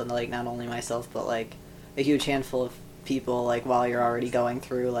 helpful to, like, not only myself, but, like, a huge handful of people, like, while you're already going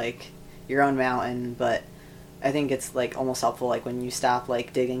through, like, your own mountain. But I think it's, like, almost helpful, like, when you stop,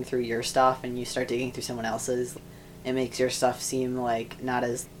 like, digging through your stuff and you start digging through someone else's, it makes your stuff seem, like, not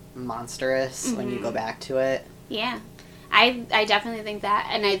as monstrous when you go back to it. Yeah. I definitely think that,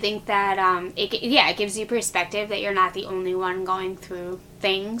 and I think that, it gives you perspective that you're not the only one going through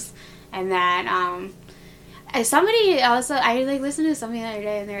things, and that, somebody also, I, like, listened to something the other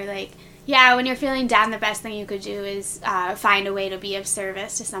day, and they were like, yeah, when you're feeling down, the best thing you could do is find a way to be of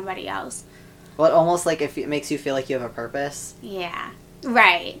service to somebody else. Well, it almost, like, if it makes you feel like you have a purpose. Yeah.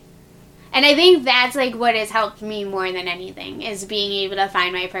 Right. And I think that's, like, what has helped me more than anything, is being able to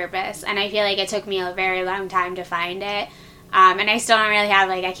find my purpose. And I feel like it took me a very long time to find it. And I still don't really have,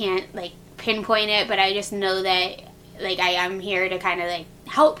 like, I can't, like, pinpoint it, but I just know that, like, I am here to kind of, like,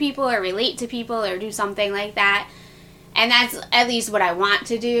 help people or relate to people or do something like that. And that's at least what I want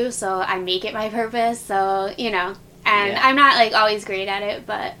to do, so I make it my purpose. So, you know, and I'm not, like, always great at it,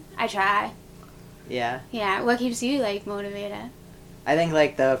 but I try. Yeah. Yeah. What keeps you, like, motivated? I think,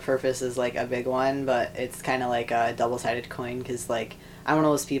 like, the purpose is, like, a big one, but it's kind of like a double-sided coin, because, like, I'm one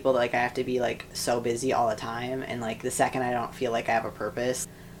of those people that, like, I have to be, like, so busy all the time, and, like, the second I don't feel like I have a purpose,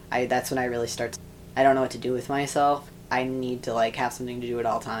 that's when I really start I don't know what to do with myself. I need to, like, have something to do at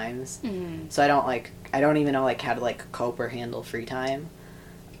all times. Mm-hmm. So I don't even know, like, how to, like, cope or handle free time.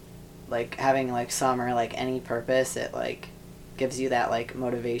 Like, having, like, some or, like, any purpose, it, like, gives you that, like,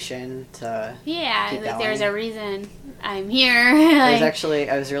 motivation to keep like, going. there's a reason I'm here.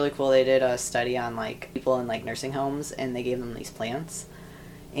 It was really cool. They did a study on, like, people in, like, nursing homes, and they gave them these plants.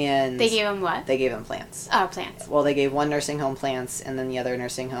 And they gave them what? They gave them plants. Oh, plants. Well, they gave one nursing home plants, and then the other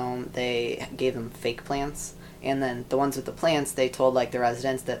nursing home, they gave them fake plants. And then the ones with the plants, they told, like, the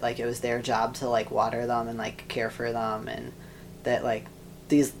residents that, like, it was their job to, like, water them and, like, care for them, and that, like,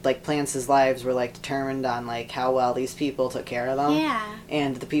 these, like, plants' lives were, like, determined on, like, how well these people took care of them. Yeah.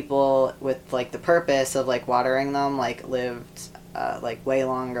 And the people with, like, the purpose of, like, watering them, like, lived, like, way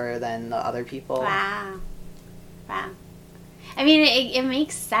longer than the other people. Wow. I mean, it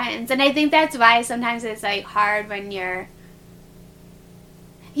makes sense. And I think that's why sometimes it's, like, hard when you're...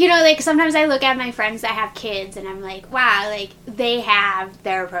 You know, like, sometimes I look at my friends that have kids, and I'm like, wow, like, they have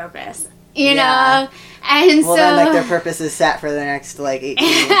their purpose. You know? And well, so... then, like, their purpose is set for the next, like, 18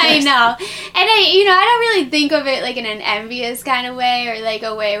 years. I know. And I don't really think of it, like, in an envious kind of way, or, like,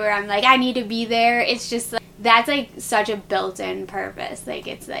 a way where I'm like, I need to be there. It's just, like, that's, like, such a built-in purpose. Like,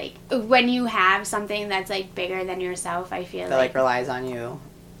 it's, like, when you have something that's, like, bigger than yourself, I feel that, like, relies on you,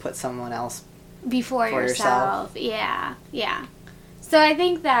 put someone else before yourself. Yeah. So I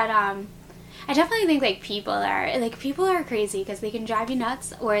think that, I definitely think, like, people are crazy because they can drive you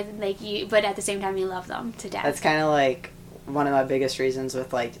nuts, or, like, but at the same time you love them to death. That's kind of, like, one of my biggest reasons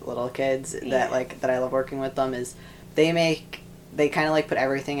with, like, little kids that I love working with them is they kind of, like, put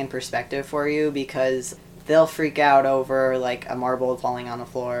everything in perspective for you, because they'll freak out over, like, a marble falling on the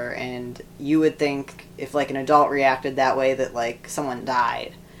floor, and you would think if, like, an adult reacted that way that, like, someone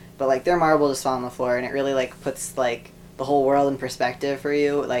died, but, like, their marble just fell on the floor, and it really, like, puts, like, the whole world in perspective for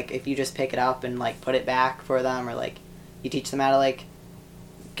you. Like, if you just pick it up and, like, put it back for them, or, like, you teach them how to, like,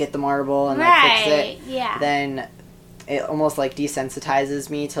 get the marble and, like, fix it, then it almost, like,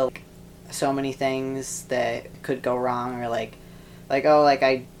 desensitizes me to, like, so many things that could go wrong, or, like, oh, like,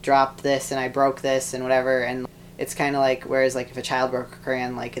 I dropped this and I broke this and whatever, and it's kind of like, whereas, like, if a child broke a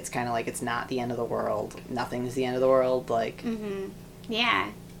crayon, like, it's kind of like, it's not the end of the world. Nothing's the end of the world, like. Mm-hmm.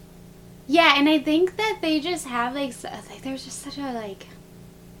 Yeah, and I think that they just have, like, there's just such a, like,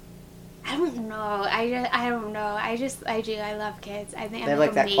 I don't know. I don't know. I love kids. I think I'm,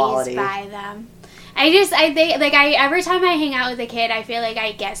 like, amazed by them. Every time I hang out with a kid, I feel like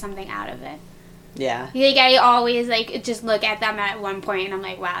I get something out of it. Yeah. Like, I always, like, just look at them at one point, and I'm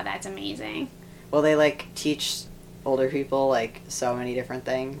like, wow, that's amazing. Well, they, like, teach older people, like, so many different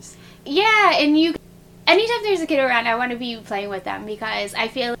things. Yeah, and anytime there's a kid around, I want to be playing with them, because I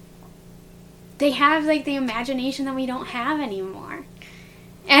feel like they have, like, the imagination that we don't have anymore.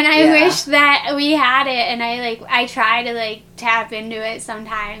 And I wish that we had it, and I try to, like, tap into it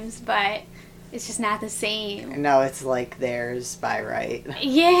sometimes, but it's just not the same. No, it's, like, theirs by right.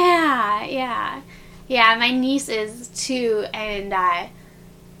 Yeah, my niece is too, and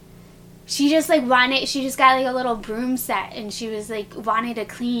she just, like, she just got, like, a little broom set, and she was, like, wanting to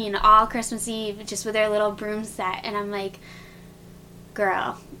clean all Christmas Eve just with her little broom set, and I'm like,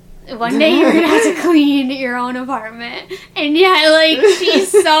 girl, one day you're gonna have to clean your own apartment. And yeah, like,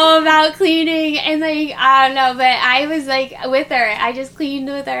 she's so about cleaning, and, like, I don't know, but I was, like, with her. I just cleaned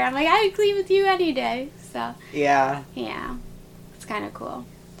with her. I'm like, I would clean with you any day. So yeah, it's kind of cool.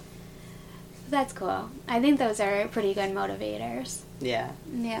 That's cool. I think those are pretty good motivators. Yeah.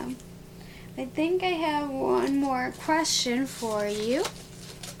 I think I have one more question for you.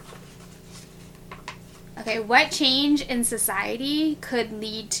 Okay, what change in society could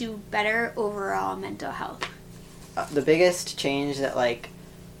lead to better overall mental health? The biggest change that, like,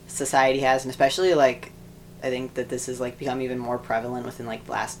 society has, and especially, like, I think that this has, like, become even more prevalent within, like,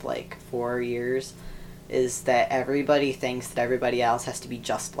 the last, like, 4 years, is that everybody thinks that everybody else has to be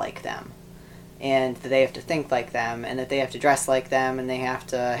just like them. And that they have to think like them, and that they have to dress like them, and they have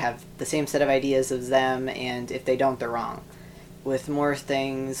to have the same set of ideas as them, and if they don't, they're wrong. with more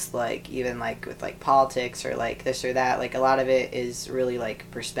things, like even like with like politics or like this or that, like a lot of it is really like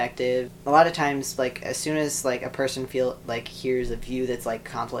perspective. A lot of times, like as soon as like a person hears a view that's like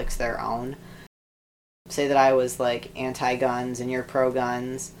conflicts their own, say that I was like anti-guns and you're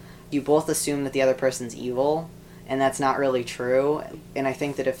pro-guns, you both assume that the other person's evil, and that's not really true. And I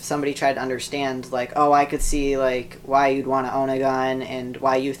think that if somebody tried to understand, like, oh, I could see like why you'd want to own a gun and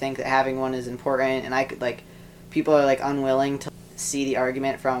why you think that having one is important, and I could like, people are like unwilling to see the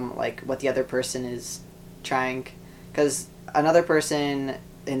argument from like what the other person is trying, because another person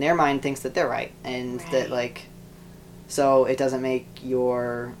in their mind thinks that they're right, and that like, so it doesn't make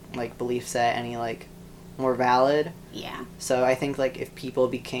your like belief set any like more valid. Yeah. So I think like if people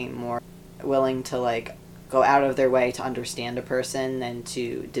became more willing to like go out of their way to understand a person than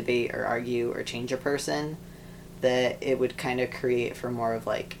to debate or argue or change a person, that it would kind of create for more of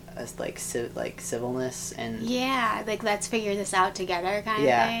like a civilness and like let's figure this out together kind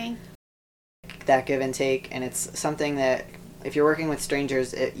of thing. That give and take. And it's something that if you're working with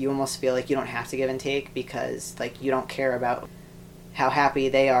strangers, you almost feel like you don't have to give and take, because like you don't care about how happy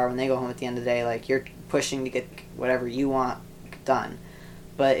they are when they go home at the end of the day. Like you're pushing to get whatever you want done.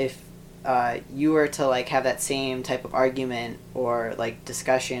 But if you were to like have that same type of argument or like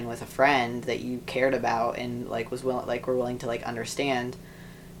discussion with a friend that you cared about and like were willing to like understand,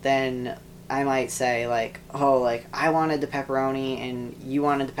 then I might say like, oh, like I wanted the pepperoni and you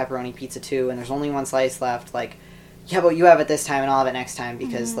wanted the pepperoni pizza too, and there's only one slice left. Like, yeah, but you have it this time and I'll have it next time,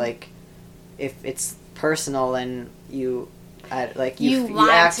 because like if it's personal, then you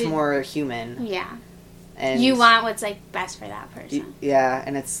act more human. Yeah. And you want what's like best for that person.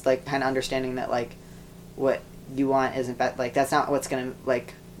 And it's like kind of understanding that like what you want isn't like that's not gonna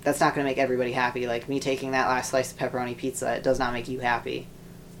make everybody happy. Like me taking that last slice of pepperoni pizza, it does not make you happy.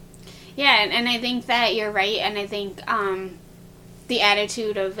 Yeah, and I think that you're right, and I think the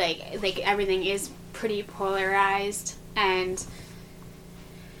attitude of like everything is pretty polarized, and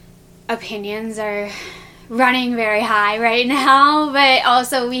opinions are running very high right now, but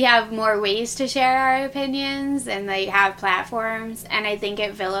also we have more ways to share our opinions and like have platforms, and I think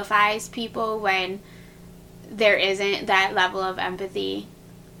it vilifies people when there isn't that level of empathy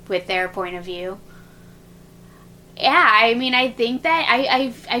with their point of view. Yeah, I mean, I think that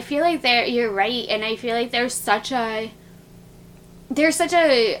I feel like you're right, and I feel like there's such a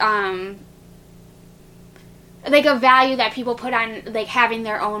like a value that people put on like having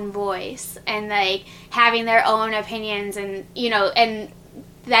their own voice and like having their own opinions, and and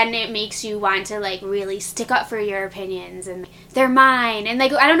then it makes you want to like really stick up for your opinions and they're mine, and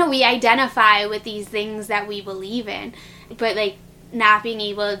like I don't know, we identify with these things that we believe in, but like not being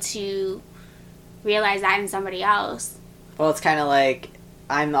able to realize that in somebody else. Well, it's kind of like,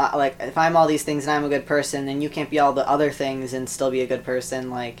 I'm not like, if I'm all these things and I'm a good person, then you can't be all the other things and still be a good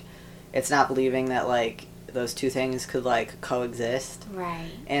person. Like, it's not believing that like those two things could like coexist. Right.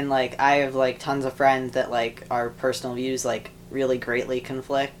 And like I have like tons of friends that like our personal views like really greatly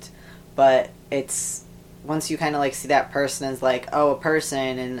conflict, but it's once you kind of like see that person as like, oh, a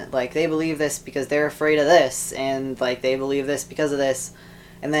person, and like they believe this because they're afraid of this, and like they believe this because of this,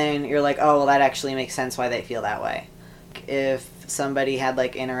 and then you're like, oh, well, that actually makes sense why they feel that way. If somebody had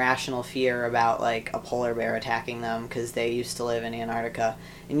like an irrational fear about like a polar bear attacking them because they used to live in Antarctica,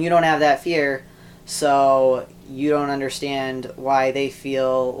 and you don't have that fear, so you don't understand why they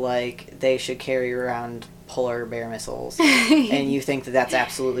feel like they should carry around polar bear missiles, and you think that that's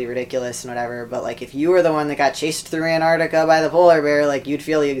absolutely ridiculous and whatever, but like if you were the one that got chased through Antarctica by the polar bear, like you'd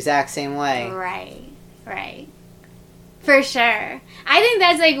feel the exact same way. Right. For sure. I think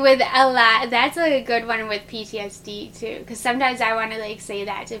that's like with a lot, that's like a good one with PTSD too, because sometimes I want to like say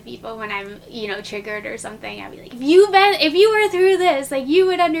that to people when I'm, triggered or something. I'll be like, if you were through this, like you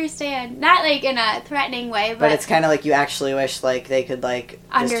would understand. Not like in a threatening way, but it's kind of like you actually wish like they could like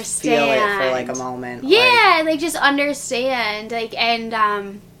understand. Just feel it for like a moment. Yeah, like just understand, like,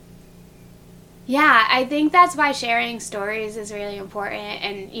 and yeah, I think that's why sharing stories is really important,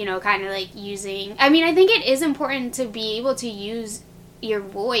 and, kind of like using, I mean, I think it is important to be able to use your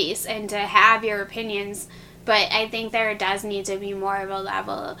voice and to have your opinions, but I think there does need to be more of a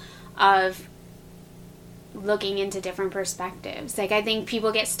level of looking into different perspectives. Like, I think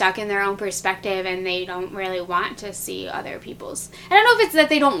people get stuck in their own perspective and they don't really want to see other people's. I don't know if it's that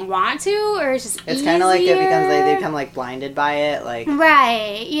they don't want to, or it's just it's kind of like they become like blinded by it, like.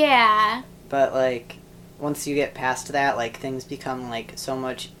 Right, yeah. But, like, once you get past that, like, things become, like, so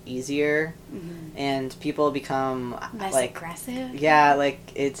much easier, and people become, less like... aggressive? Yeah,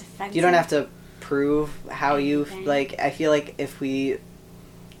 like, it's... Defensive? You don't have to prove how you... Like, I feel like if we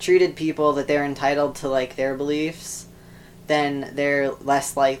treated people that they're entitled to, like, their beliefs, then they're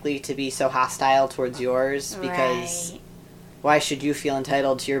less likely to be so hostile towards yours, because Right. why should you feel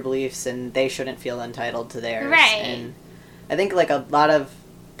entitled to your beliefs and they shouldn't feel entitled to theirs? Right. And I think like a lot of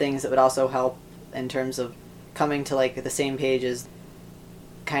things that would also help in terms of coming to like the same page is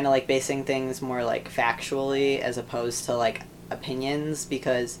kind of like basing things more like factually as opposed to like opinions,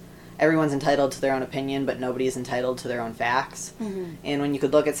 because everyone's entitled to their own opinion, but nobody is entitled to their own facts. Mm-hmm. And when you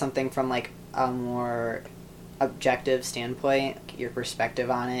could look at something from like a more objective standpoint, your perspective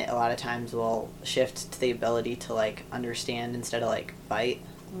on it a lot of times will shift to the ability to like understand instead of like fight.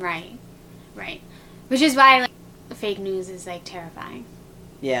 Right. Right. Which is why like fake news is like terrifying.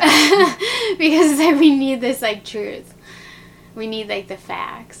 Yeah. Because like, we need this like truth. We need like the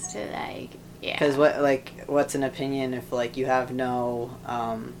facts to like, yeah. Because what's an opinion if like you have no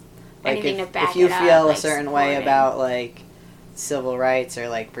like Anything to back if you it up, feel like, a certain way supporting. about like civil rights or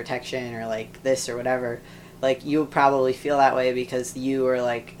like protection or like this or whatever, like you probably feel that way because you or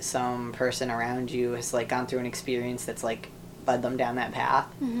like some person around you has like gone through an experience that's like led them down that path.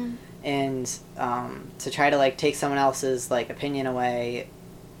 Mm-hmm. And to try to like take someone else's like opinion away,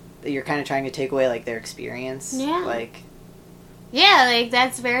 you're kind of trying to take away like their experience. Yeah. Like Yeah, like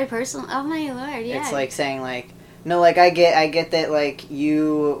that's very personal. Oh my lord, yeah. it's like saying like, no, like I get that like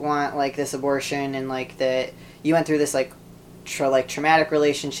you want like this abortion and like that you went through this like traumatic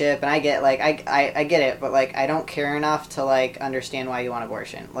relationship, and I get like I get it, but like I don't care enough to like understand why you want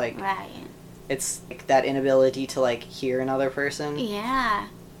abortion. Like Right. it's like that inability to like hear another person. Yeah.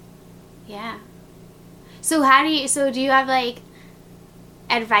 Yeah. So do you have like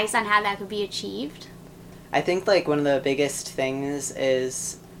advice on how that could be achieved? I think like one of the biggest things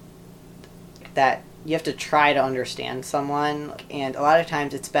is that you have to try to understand someone, and a lot of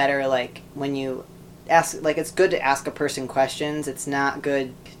times it's better like when you ask, like it's good to ask a person questions. It's not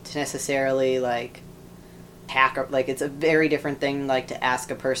good to necessarily like hack or like it's a very different thing like to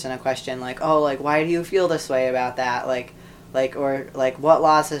ask a person a question like, oh, like why do you feel this way about that, like or like what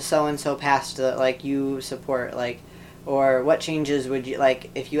laws has so and so passed that like you support, like, or what changes would you like.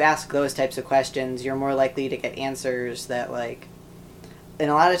 If you ask those types of questions, you're more likely to get answers that like,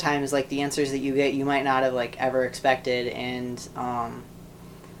 and a lot of times like the answers that you get you might not have like ever expected. And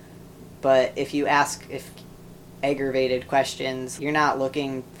but if you ask aggravated questions, you're not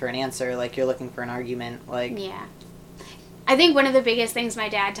looking for an answer, like you're looking for an argument. Like Yeah. I think one of the biggest things my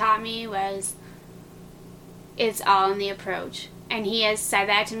dad taught me was it's all in the approach. And he has said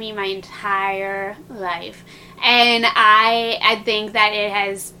that to me my entire life. And I think that it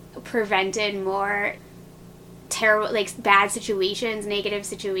has prevented more terrible, like bad situations, negative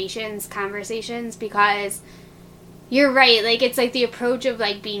situations, conversations, because you're right. Like it's like the approach of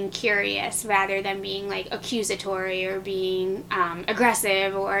like being curious rather than being like accusatory or being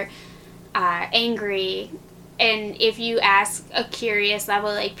aggressive or angry. And if you ask a curious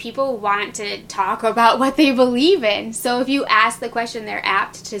level, like people want to talk about what they believe in. So if you ask the question, they're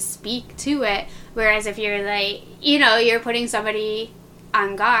apt to speak to it. Whereas if you're like, you're putting somebody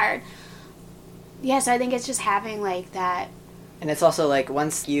on guard. Yeah, so I think it's just having like that. And it's also like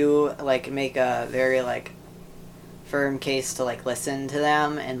once you like make a very like firm case to like listen to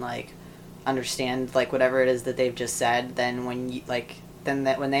them and like understand like whatever it is that they've just said, then when you like then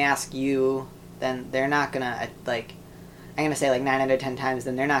that when they ask you, then they're not gonna like, I'm gonna say like 9 out of 10 times,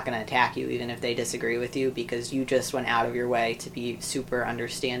 then they're not gonna attack you even if they disagree with you, because you just went out of your way to be super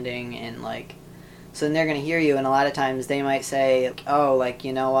understanding. And like, so then they're gonna hear you, and a lot of times they might say, oh, like,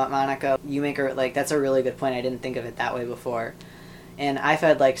 you know what, Monica, you make her like, that's a really good point, I didn't think of it that way before. And I've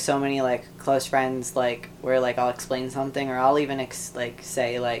had like so many like close friends like where like I'll explain something, or I'll even like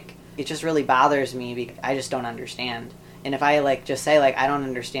say like it just really bothers me because I just don't understand. And if I like just say like I don't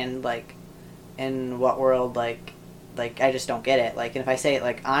understand like in what world like I just don't get it, like, and if I say it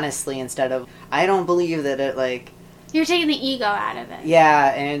like honestly instead of I don't believe that it, like You're taking the ego out of it.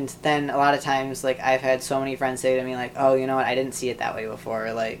 yeah. And then a lot of times like I've had so many friends say to me like, oh, you know what, I didn't see it that way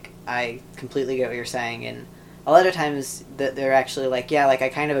before, like I completely get what you're saying. And a lot of times they're actually like, yeah, like I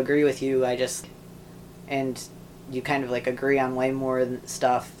kind of agree with you, I just, and you kind of like agree on way more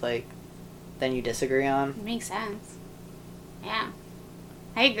stuff like than you disagree on. It makes sense. Yeah.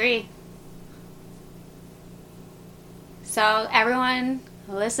 I agree. So everyone,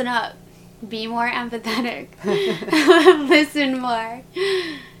 listen up. Be more empathetic. Listen more.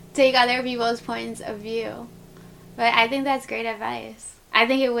 Take other people's points of view. But I think that's great advice. I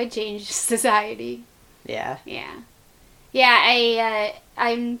think it would change society. Yeah. Yeah. Yeah,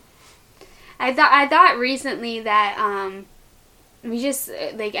 I thought recently that we just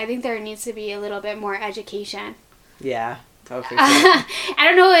like I think there needs to be a little bit more education. Yeah. Oh, for sure. I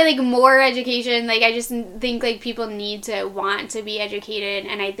don't know, like, more education. Like, I just think, like, people need to want to be educated,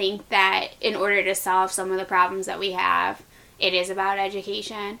 and I think that in order to solve some of the problems that we have, it is about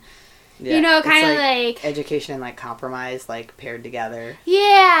education. Yeah, you know, kind of like education and like compromise, like paired together.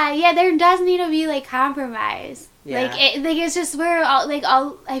 Yeah, there does need to be like compromise. Yeah. It's just we're all like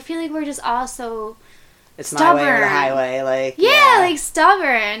I feel like we're just all so it's stubborn. My way or the highway, like like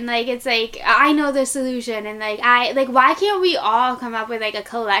stubborn. Like it's like I know the solution, and like why can't we all come up with like a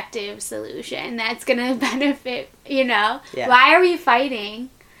collective solution that's gonna benefit? You know, why are we fighting?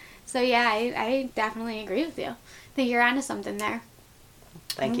 So yeah, I definitely agree with you. I think you're onto something there.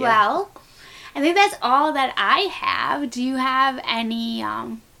 Thank you. Well, I think that's all that I have. Do you have any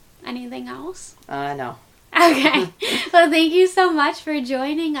anything else? No. Okay. Well, thank you so much for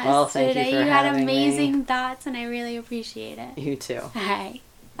joining us thank today. You for had having amazing me. Thoughts, and I really appreciate it. You too. All right.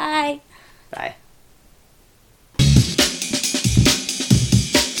 Bye. Bye.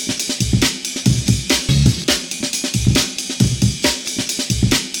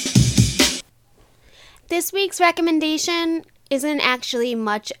 This week's recommendation isn't actually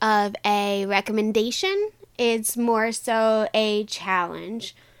much of a recommendation. It's more so a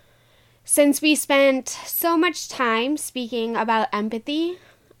challenge. Since we spent so much time speaking about empathy,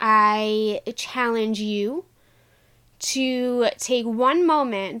 I challenge you to take one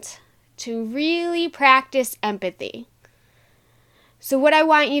moment to really practice empathy. So what I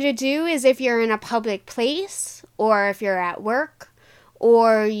want you to do is if you're in a public place, or if you're at work,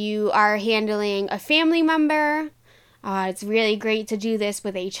 or you are handling a family member, it's really great to do this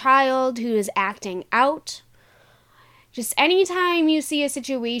with a child who is acting out. Just anytime you see a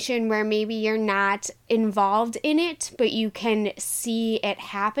situation where maybe you're not involved in it, but you can see it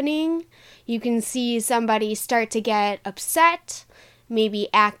happening, you can see somebody start to get upset, maybe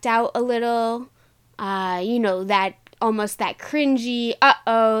act out a little, that almost that cringy,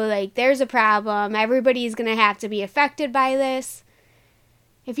 like there's a problem, everybody's gonna have to be affected by this.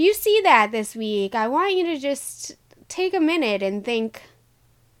 If you see that this week, I want you to just take a minute and think,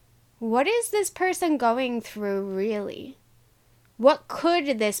 what is this person going through really? What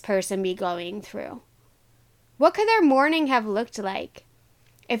could this person be going through? What could their morning have looked like?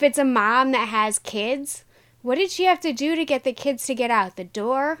 If it's a mom that has kids, what did she have to do to get the kids to get out the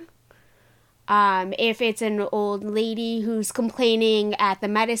door? If it's an old lady who's complaining at the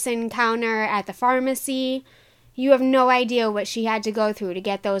medicine counter at the pharmacy, you have no idea what she had to go through to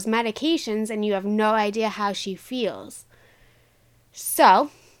get those medications, and you have no idea how she feels.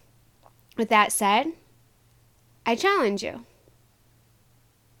 So, with that said, I challenge you.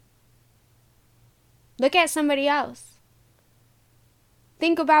 Look at somebody else.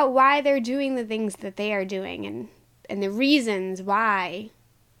 Think about why they're doing the things that they are doing, and the reasons why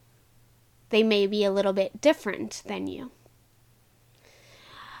they may be a little bit different than you.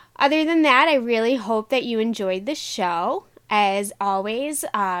 Other than that, I really hope that you enjoyed the show. As always,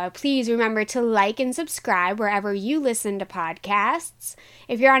 please remember to like and subscribe wherever you listen to podcasts.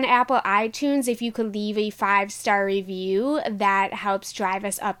 If you're on Apple iTunes, if you could leave a 5-star review, that helps drive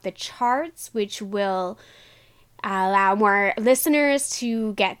us up the charts, which will allow more listeners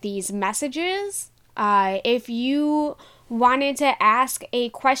to get these messages. If you wanted to ask a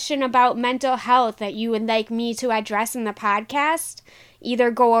question about mental health that you would like me to address in the podcast,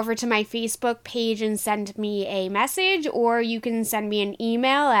 either go over to my Facebook page and send me a message, or you can send me an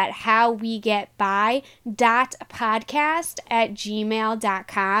email at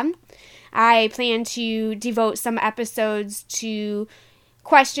howwegetby.podcast@gmail.com. I plan to devote some episodes to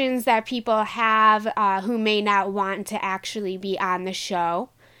questions that people have who may not want to actually be on the show.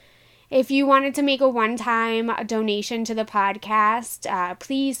 If you wanted to make a one-time donation to the podcast,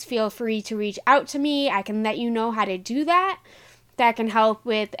 please feel free to reach out to me. I can let you know how to do that. That can help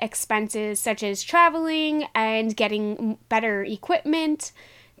with expenses such as traveling and getting better equipment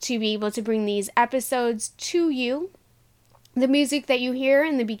to be able to bring these episodes to you. The music that you hear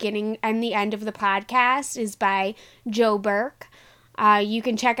in the beginning and the end of the podcast is by Joe Burke. You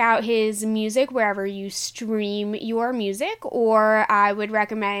can check out his music wherever you stream your music, or I would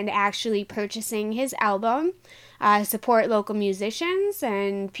recommend actually purchasing his album. Support local musicians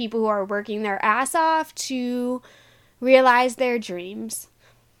and people who are working their ass off to realize their dreams.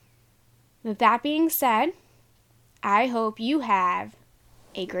 With that being said, I hope you have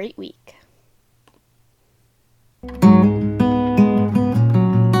a great week.